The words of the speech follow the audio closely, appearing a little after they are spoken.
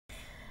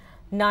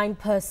9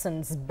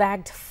 persons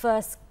bagged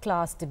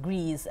first-class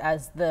degrees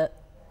as the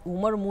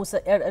Umar Musa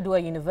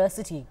Yar'Adua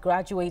University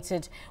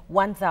graduated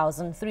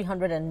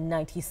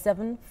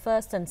 1,397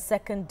 first and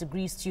second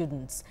degree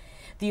students.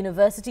 The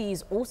university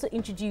is also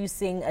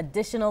introducing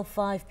additional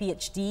 5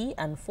 PhD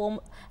and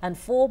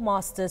 4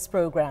 master's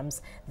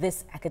programs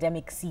this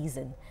academic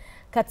season.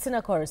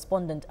 Katsina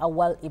correspondent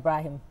Awal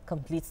Ibrahim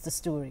completes the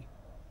story.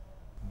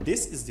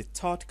 This is the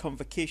third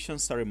convocation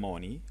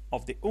ceremony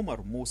of the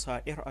Umar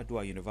Musa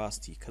Yar'Adua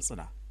University,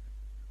 Katsina,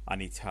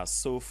 and it has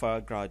so far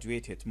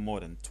graduated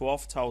more than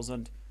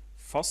 12,000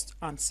 first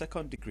and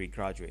second degree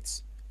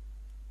graduates.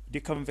 The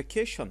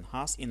convocation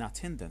has in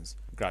attendance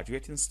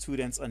graduating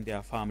students and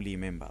their family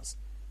members,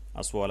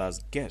 as well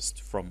as guests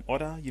from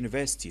other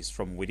universities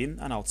from within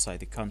and outside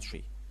the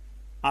country.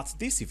 At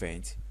this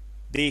event,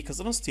 the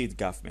Katsina State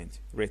government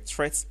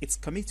reiterates its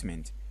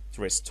commitment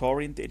to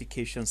restoring the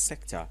education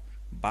sector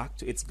back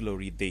to its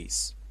glory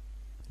days.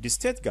 The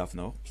state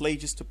governor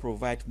pledges to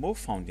provide more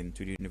funding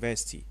to the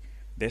university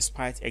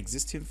despite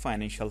existing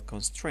financial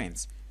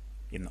constraints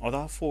in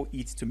order for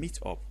it to meet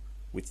up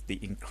with the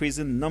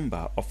increasing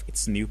number of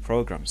its new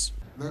programs.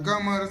 The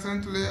government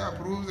recently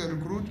approved the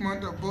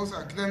recruitment of both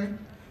academic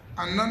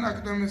and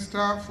non-academic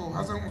staff for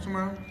Hassan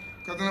Usman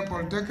Katsina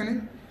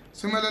Polytechnic.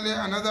 Similarly,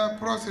 another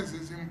process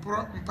is in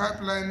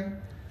pipeline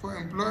for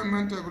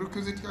employment of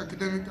requisite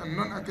academic and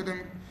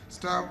non-academic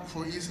staff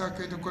for Isa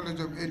Kaita College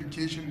of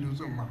Education,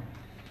 Dusuma.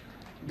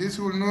 This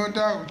will no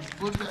doubt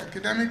put the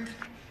academic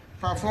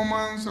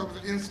performance of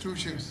the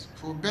institutions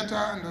for better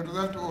and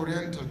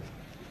result-oriented,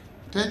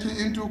 taking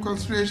into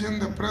consideration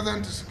the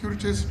present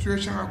security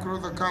situation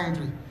across the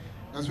country,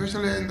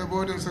 especially in the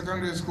boarding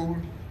secondary school.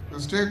 The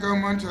state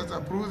government has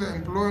approved the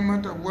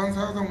employment of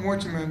 1,000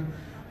 watchmen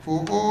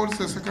for all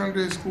the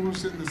secondary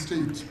schools in the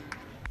state.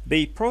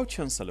 The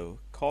Pro-Chancellor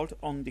called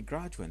on the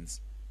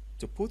graduates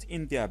to put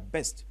in their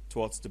best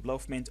towards the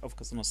development of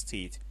Katsina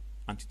State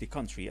and the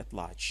country at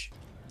large.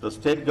 The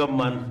state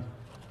government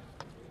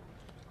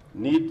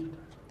need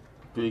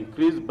to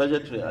increase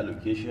budgetary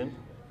allocation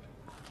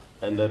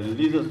and the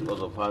releases of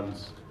the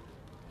funds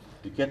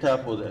to cater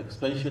for the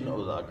expansion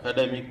of the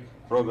academic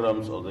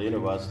programs of the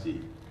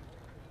university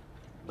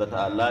that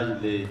are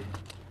largely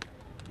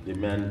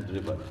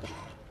demand-driven.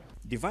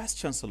 The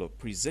Vice-Chancellor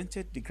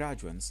presented the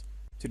graduates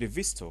to the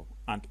visitor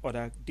and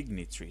other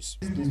dignitaries.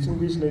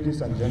 Distinguished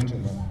ladies and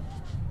gentlemen,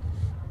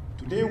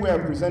 today we are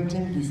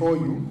presenting before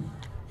you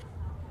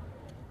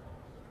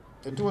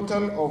a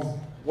total of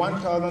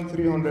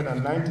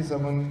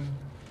 1,397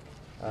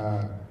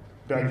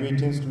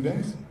 graduating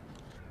students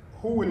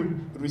who will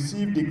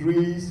receive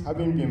degrees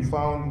having been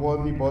found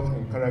worthy both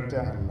in character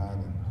and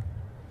learning.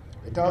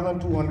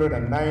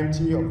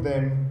 1,290 of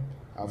them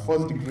are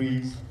first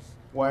degrees,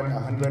 while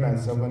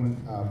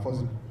 107 are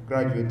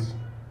postgraduates.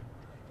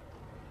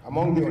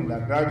 Among the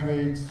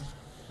undergraduates,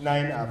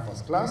 9 are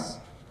first class,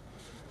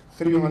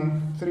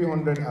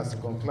 300 are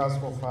second class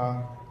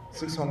offer,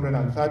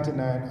 639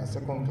 are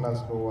second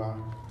class lower,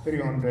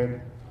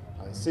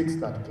 306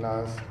 third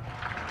class,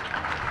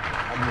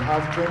 and we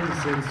have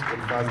 26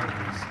 with first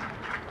degrees.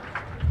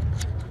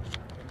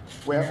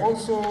 We are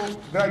also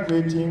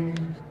graduating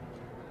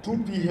 2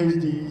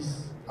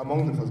 PhDs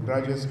among the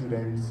postgraduate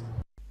students.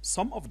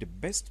 Some of the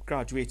best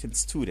graduating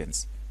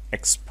students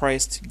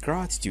expressed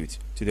gratitude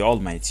to the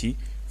Almighty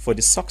for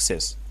the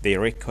success they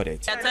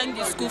recorded. I thank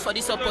the school for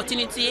this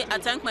opportunity. I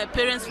thank my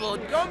parents for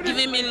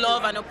giving me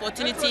love and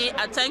opportunity.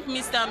 I thank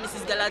Mr. and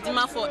Mrs.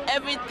 Galadima for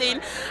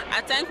everything. I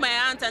thank my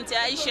aunt, Auntie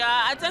Aisha.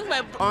 I thank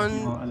my...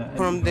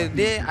 From the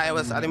day I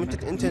was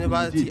admitted into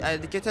university, I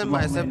dedicated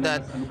myself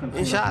that,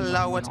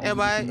 inshallah,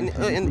 whatever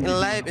in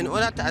life, in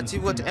order to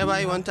achieve whatever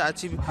you want to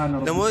achieve,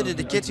 the more you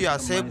dedicate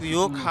yourself, you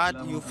work hard,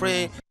 you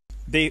pray.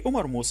 The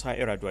Umar Musa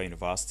Yar'Adua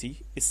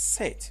University is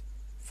set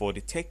for the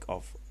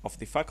takeoff of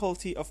the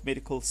Faculty of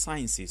Medical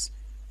Sciences,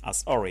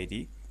 as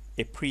already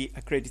a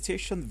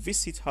pre-accreditation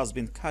visit has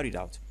been carried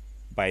out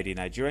by the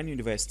Nigerian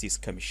Universities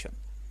Commission.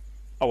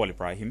 Awal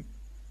Ibrahim,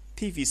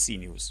 TVC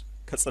News,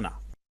 Katsina.